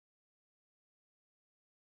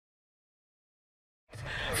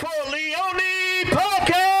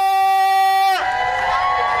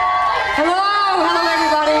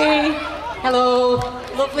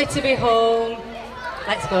lovely to be home.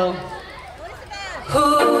 Let's go.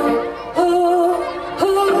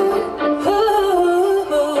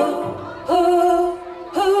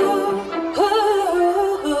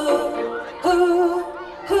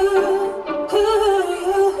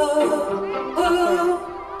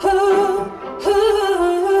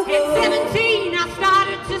 At 17, I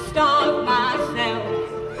started to starve myself.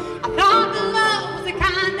 I thought that love was a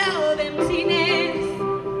kind of emptiness,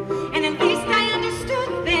 and at least I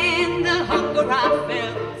understood then the hunger I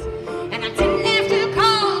felt, and I didn't have to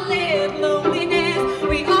call it loneliness.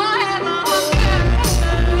 We all have a hunger.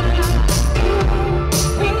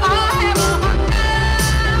 We all have a hunger.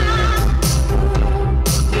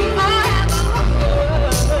 We all have a hunger.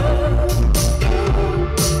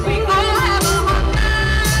 We all have a hunger.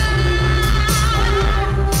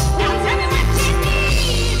 Now tell me what you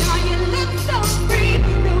need. Oh, you look so free.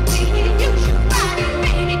 The way you use your body,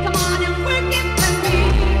 baby. Come on and work it for me.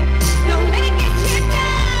 Don't let it get you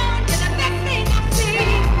down. You're the best thing I see.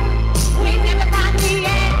 We never find the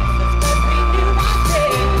answers, but we knew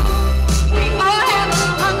ourselves. We all have a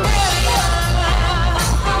hunger.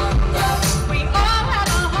 We all have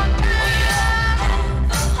a hunger.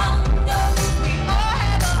 We all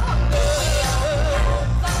have a hunger.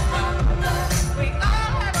 We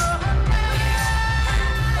all have a hunger.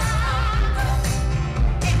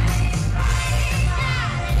 And it's right,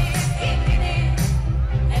 and it's kicking in,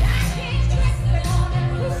 and I can't trust it on and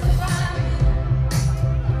crucify me.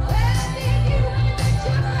 Well, did you just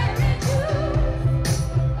very true?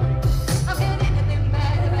 How can anything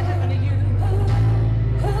bad ever happen to you?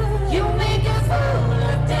 You make a fool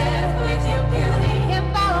of death with your beauty and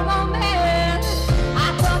follow romance. I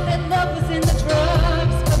thought that love was in the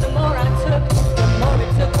drugs, but the more I took, the more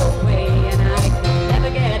it took away, and I could never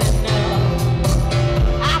get enough.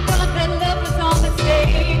 I thought that love was on the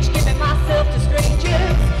stage, giving myself to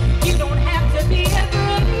strangers. You don't have to be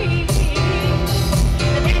afraid.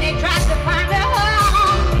 But then they tried to find a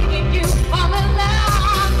home, leaving you all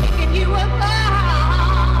alone, picking you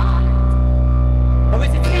apart. Or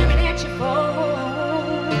is it staring at your phone?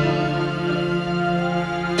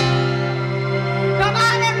 Come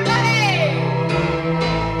on, everybody!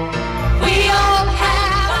 We all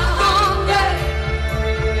have a hunger.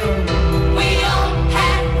 We all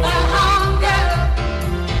have a hunger.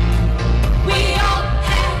 We all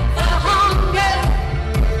have a hunger.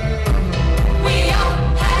 We all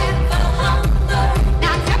have a hunger.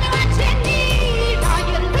 Now tell me what you need. Oh,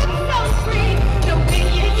 you look so free. The way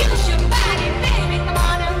you use your body, baby. Come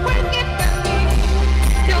on and work it for me.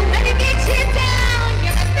 Don't let it get you down.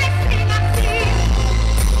 You're the best thing I see.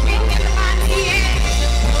 We never find the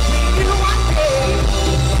answers, but we do one thing.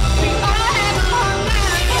 We all have a hunger.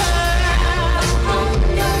 We all have a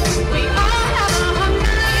hunger. We all have a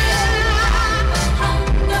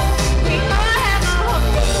hunger. We all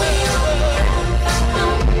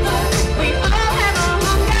have a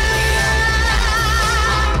hunger.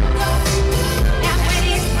 Now when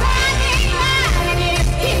it's burning hot and it's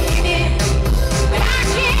kicking in, but I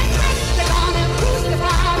can't trust it on a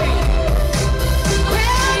crucify me.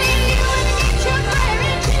 Well, if you wanna get your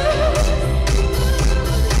very truth,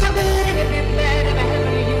 how could anything bad ever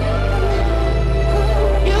happen to you?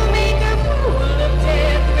 You make a fool of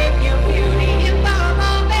death with your beauty and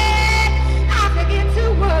follow bed. I forget to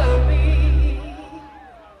worry.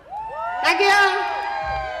 Thank you.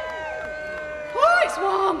 Oh, it's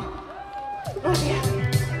warm. Oh, yeah.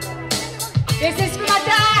 This is for my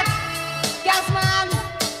dad, Gasman.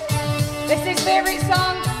 This is his favorite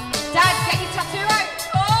song. Dad, get your tattoo out.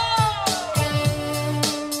 Oh!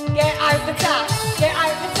 Get out the top. Get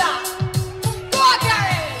out the top. Go on,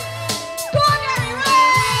 Gary. Go on, Gary.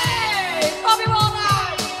 Ray! Bobby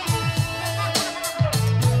Walnut.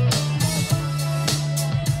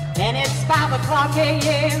 And it's 5 o'clock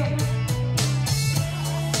a.m.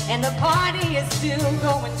 and the party is still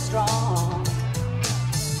going strong.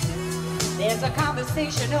 There's a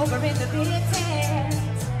conversation over in the big tent.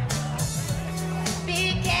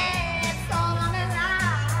 Big cats all on the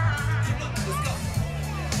line.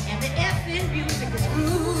 And the effing music is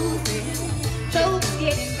grooving. Folks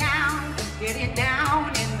getting down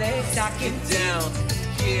in their stockings. Down,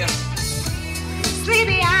 yeah.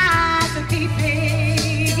 Sleepy eyes are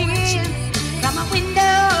peeping from a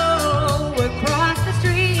window across the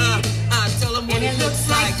street. I tell them what And it looks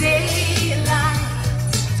like daylight.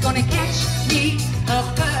 It's gonna catch me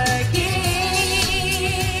up again.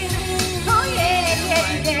 Oh yeah,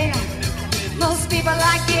 yeah, yeah. Most people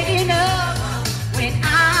like getting up when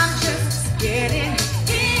I'm just getting in.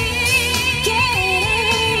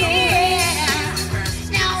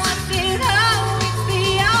 Now I feel, oh, it's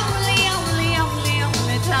the only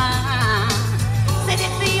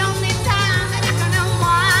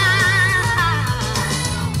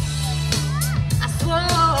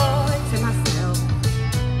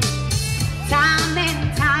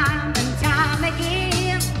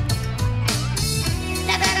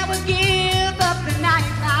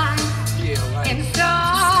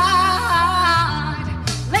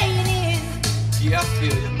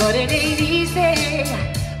But it ain't easy,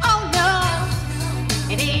 oh no.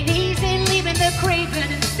 It ain't easy leaving the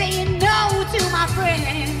craving and saying no to my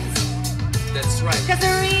friends. That's right. Cause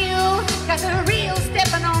the real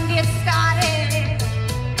stepping on gets started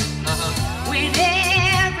when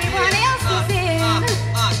everyone else is in.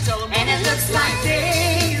 Tell 'em And it looks like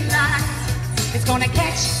daylight is gonna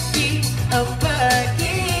catch me up again.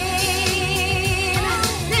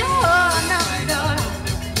 No, no, no.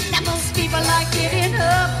 Now most people like getting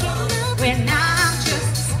up when I'm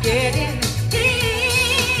just getting in.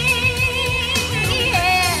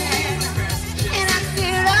 And I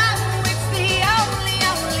said, oh, it's the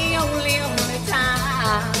only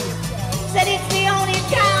time. Said it's the only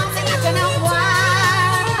time that I can unwind.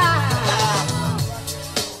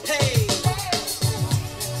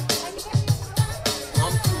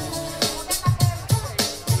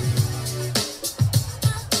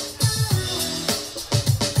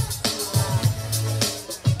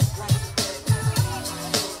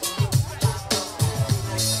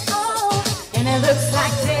 And it looks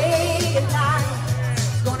like daylight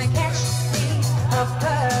is gonna catch me up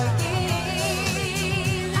again.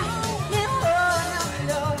 No, no,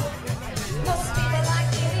 no. Most people like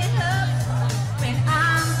getting up when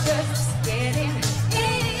I'm just getting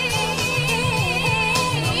in.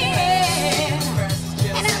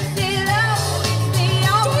 And I said, oh, it's the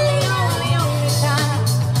only time.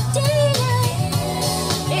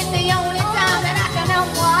 It's the only time that I can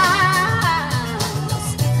unwind.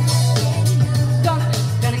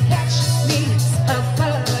 Gonna catch me up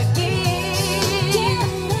again.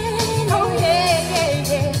 Oh yeah,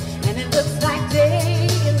 yeah, yeah. And it looks like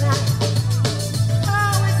daylight.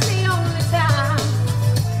 Oh, it's the only time.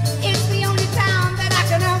 It's the only time that I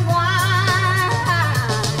can unwind.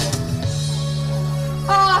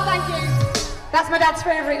 Oh, thank you. That's my dad's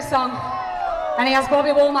favourite song. And he has Bobby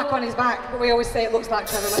Womack on his back, but we always say it looks like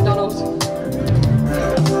Trevor McDonald.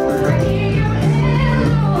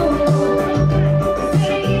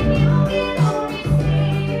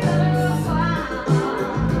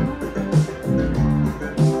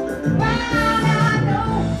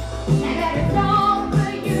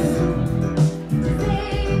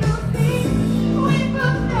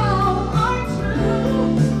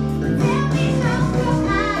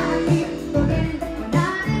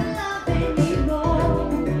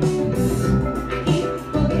 Keep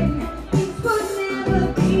forgetting, keep forgetting.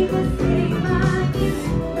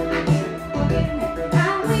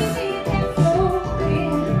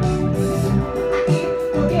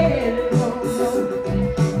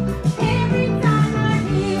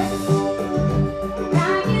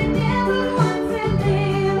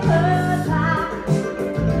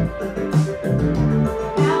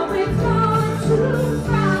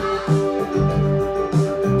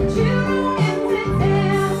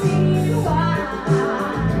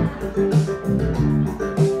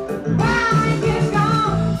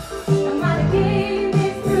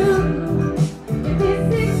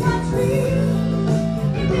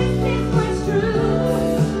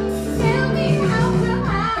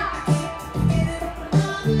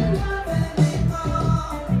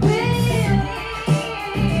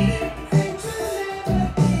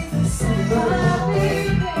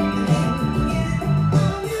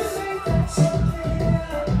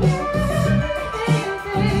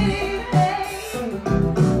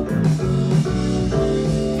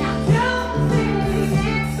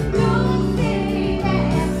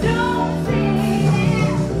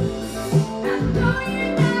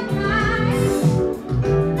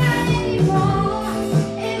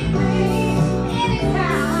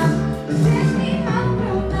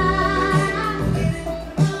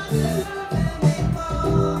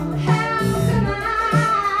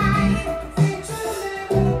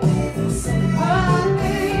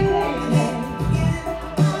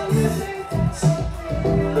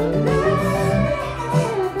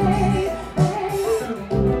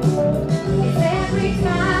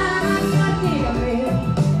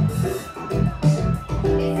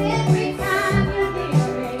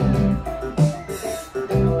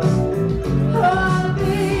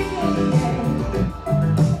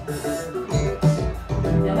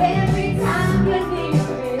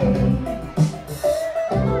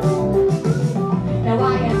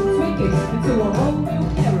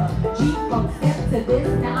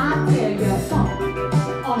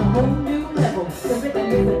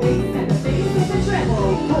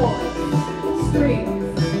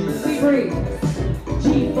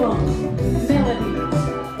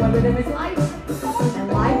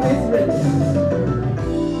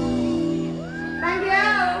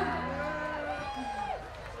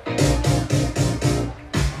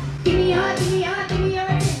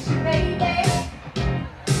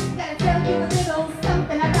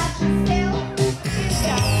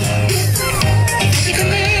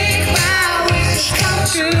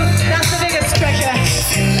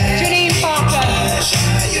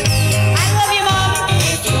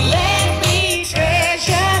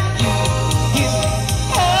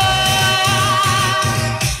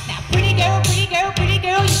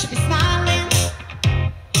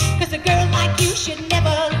 wish you'd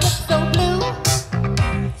never look so blue.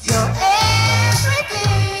 You're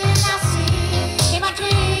everything I see in my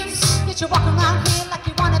dreams. That you walk around here like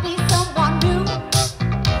you wanna be someone new.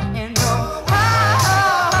 And oh,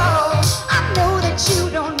 I know that you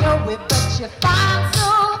don't know it, but you're fine, so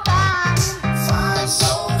fine. Fine,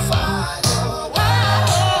 so fine. Oh,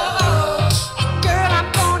 and girl,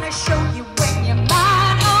 I'm gonna show you when you're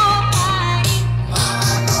mine, oh mine.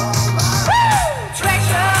 Mine, oh mine. Woo!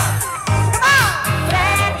 Treasure, come on.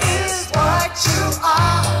 That is what you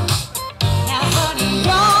are. Now, honey,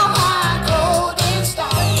 you're my golden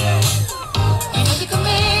star. And if you can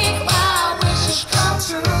make my wishes come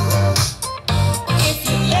true, if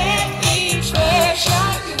you let me treasure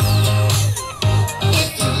you, if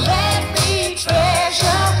you let me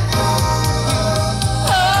treasure you,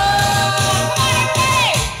 oh,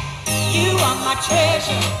 hey, you are my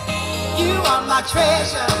treasure, you are my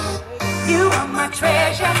treasure, you are my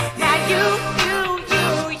treasure. Now you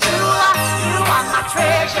are my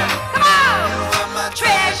treasure. Come on, you are my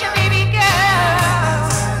treasure, baby girl.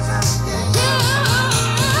 You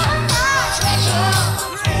are my treasure.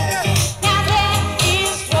 Now that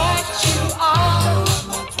is what you are.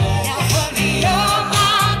 Now honey, you're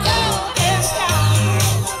my golden star.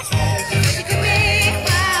 If you can make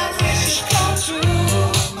my wishes come true.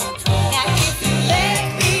 Now if you let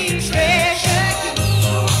me treasure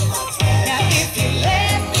you. Now if you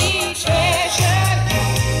let me treasure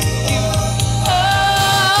you. Oh,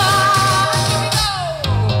 here we go.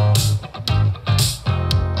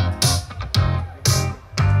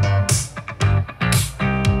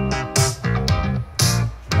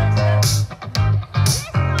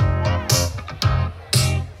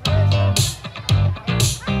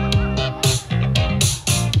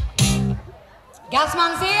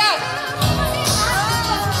 Gasman's here.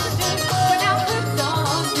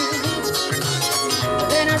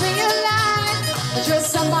 Then I realized that you're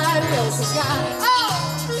somebody else's guy.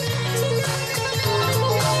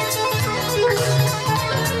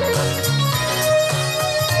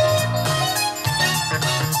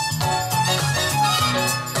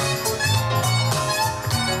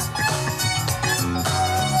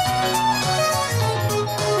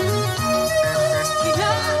 You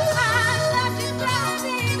know I love you down,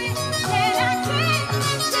 baby, and I can't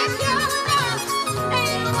let you go. And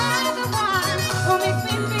you are the one who makes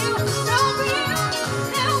me feel so real.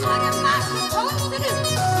 Now what am I supposed to do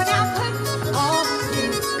when I put on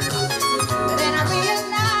you? But then I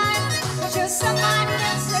realized that you're somebody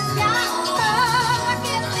else's guy. Oh, I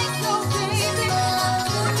can't think so crazy.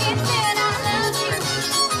 I can't say that I love you.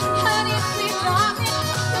 Honey, please drop me.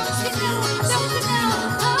 Don't you know? Don't you know?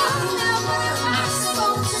 Oh, now what am I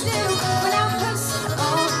supposed to do when I put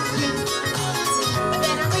on you? But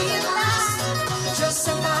then I realized that you're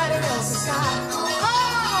somebody else's guy.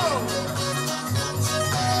 Oh,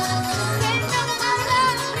 they know I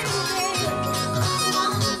love you, baby.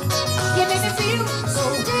 You make me feel so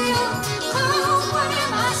real. Oh, what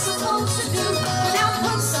am I supposed to do when I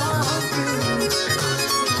put on you?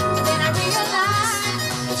 But then I realized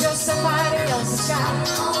that you're somebody else's guy.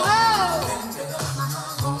 Oh.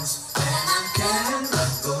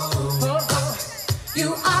 You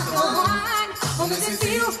are the one who makes me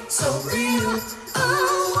feel so real. Oh,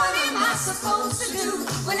 what am I supposed to do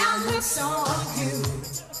when I look on you?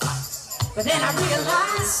 But then I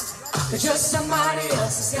realized that you're somebody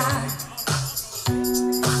else's guy.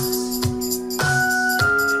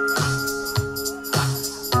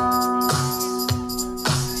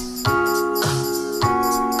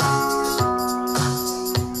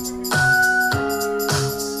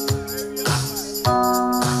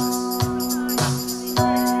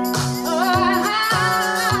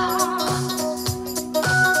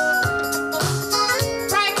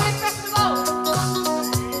 Briercliffe Festival.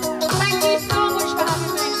 Thank you so much for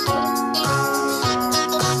having me.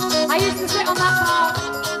 I used to sit on that part.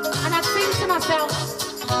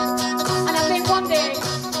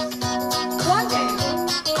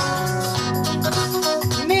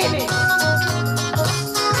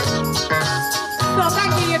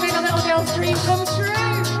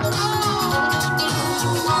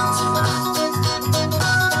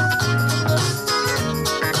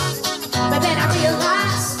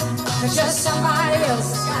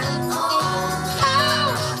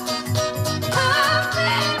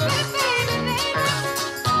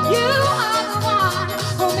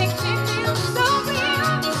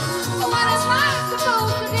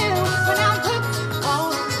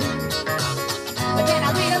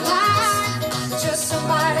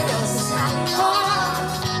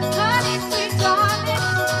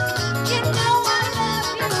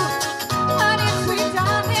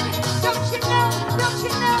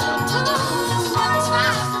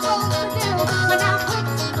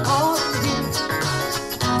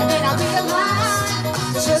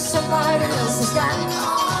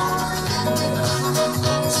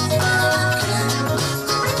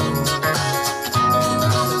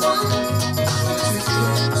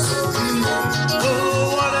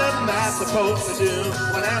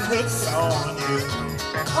 puts on you.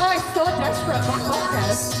 Oh, I'm so desperate. Back up,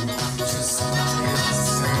 guys.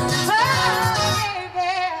 Hey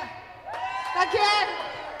there. Thank you.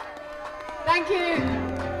 Thank you.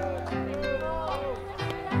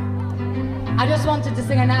 I just wanted to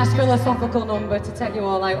sing a nice philosophical number to take you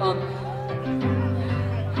all out on.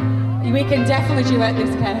 We can definitely duet this,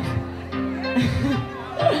 Kev.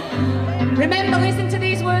 Remember, listen to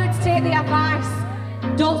these words, take the advice.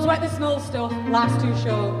 Don't sweat the small stuff, life's too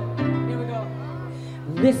short. Here we go.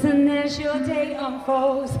 Listen as your day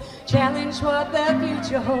unfolds, challenge what the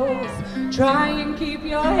future holds. Try and keep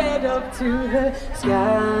your head up to the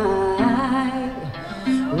sky.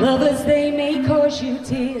 Lovers, they may cause you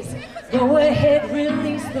tears. Go ahead,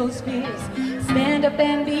 release those fears. Stand up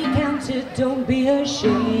and be counted, don't be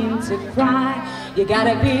ashamed to cry. You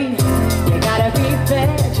gotta be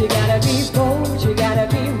bad, you gotta be bold, you gotta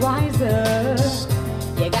be wiser.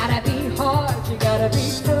 You gotta be hard, you gotta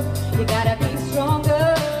be tough, you gotta be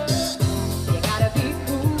stronger. You gotta be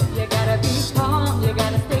cool, you gotta be calm, you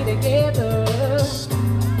gotta stay together.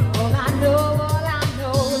 All I know,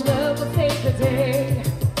 love will save the day.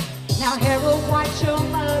 Now Harold, what your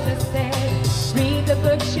mother said, read the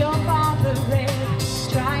books your father read.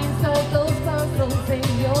 Try and solve those puzzles in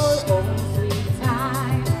your own sweet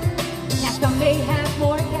time. Now some may have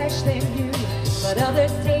more cash than you, but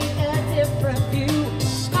others take a different view.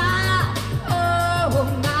 My, oh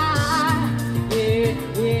my, yeah,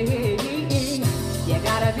 yeah, yeah. You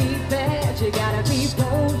gotta be bad, you gotta be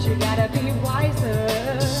bold, you gotta be wiser.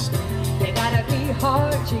 You gotta be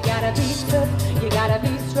hard, you gotta be tough, you gotta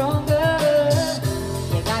be stronger.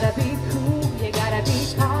 You gotta be cool, you gotta be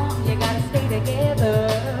calm, you gotta stay together.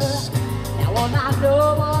 Now all I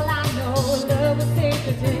know, love will save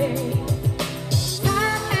the day.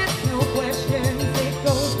 Time asks no questions, it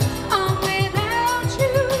goes on without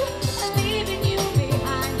you, leaving you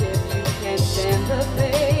behind if you can't stand the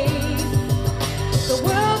pace. The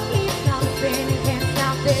world keeps on spinning, can't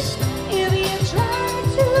stop it if you try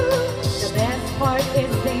to. The best part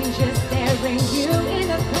is danger staring you in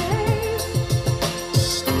the face.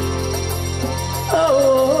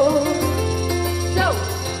 Oh, so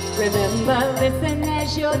remember, listen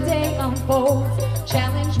as your day unfolds.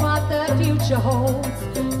 Challenge what the future holds.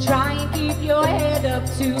 Try and keep your head up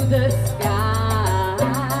to the sky.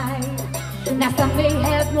 Now some may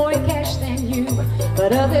have more cash than you,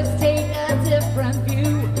 but others take a different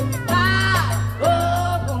view. My,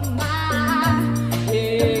 oh my,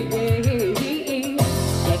 yeah, yeah, yeah.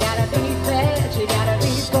 You gotta be bad, you gotta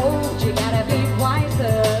be bold, you gotta be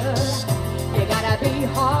wiser. You gotta be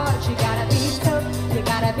hard, you gotta be tough, you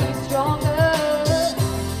gotta be stronger.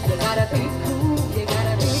 You gotta be cool, you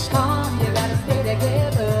gotta be calm, you gotta stay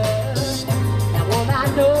together. Now all I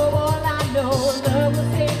know, love will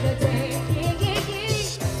save the day. Yeah, yeah, yeah.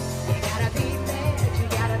 You gotta be bad, you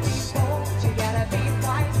gotta be bold, you gotta be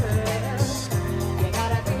wiser. You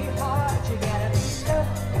gotta be hard, you gotta be tough,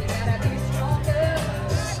 you gotta be stronger.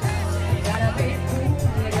 You gotta be cool,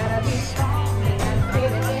 you gotta be calm, you gotta stay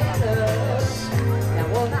together. Now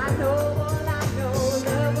all I know,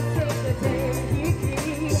 love will save the day.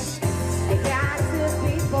 You got to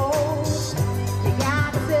be bold, you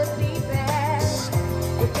got to be bad,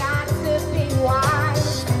 you got to be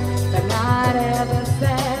wise, but not ever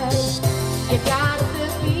sad. You got to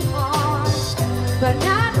be hard, but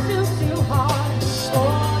not too hard.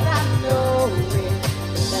 All I know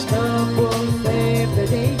is that love will save the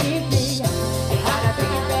day. You gotta be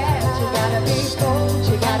bad, you gotta be bold,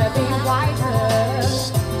 you gotta be wiser.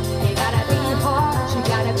 You gotta be hard, you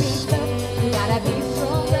gotta be tough, you gotta be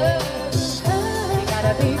stronger. You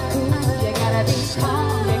gotta be cool, you gotta be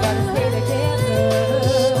calm, you gotta stay together.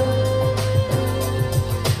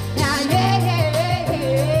 Now yeah,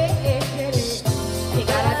 you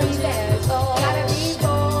gotta be there, gotta be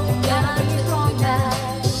bold, gotta be stronger.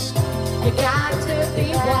 You got to be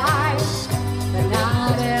wise, but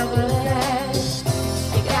not ever sad.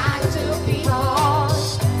 You got to be hard,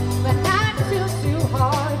 but not too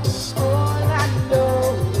hard. All I know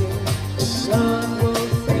is love will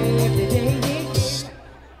save the day.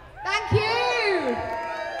 Thank you.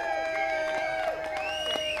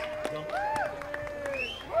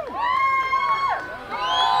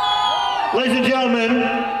 Ladies and gentlemen,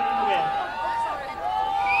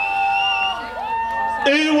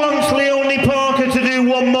 who wants Leonie Parker to do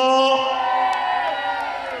one more?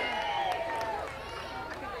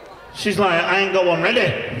 She's like, I ain't got one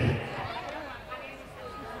ready.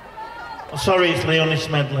 Oh, sorry, it's Leonie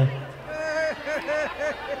Smedley.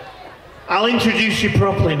 I'll introduce you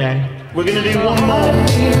properly now. We're going to do one more.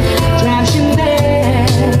 Drives you mad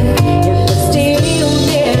if the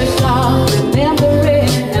stillness of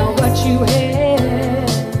remembering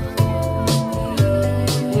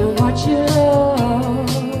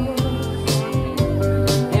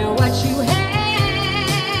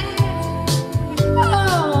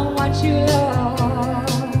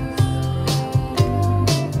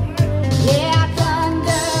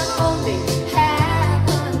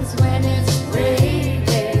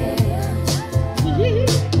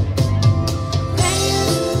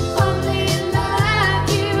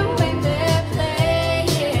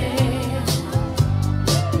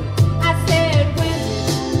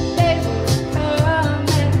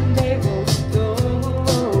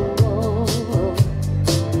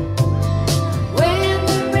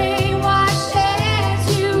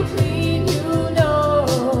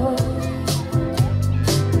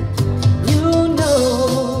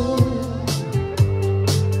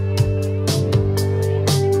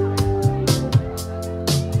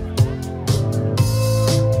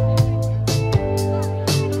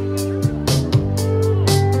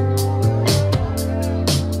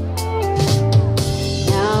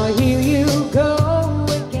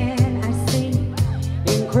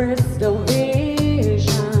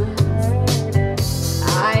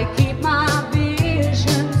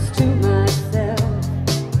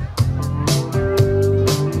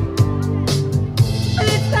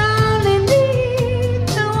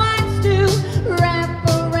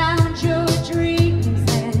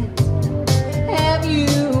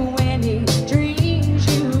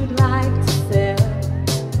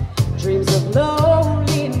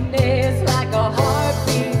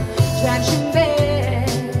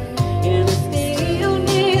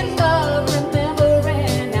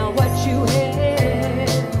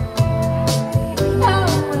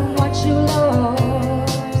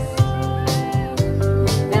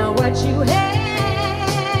what you had.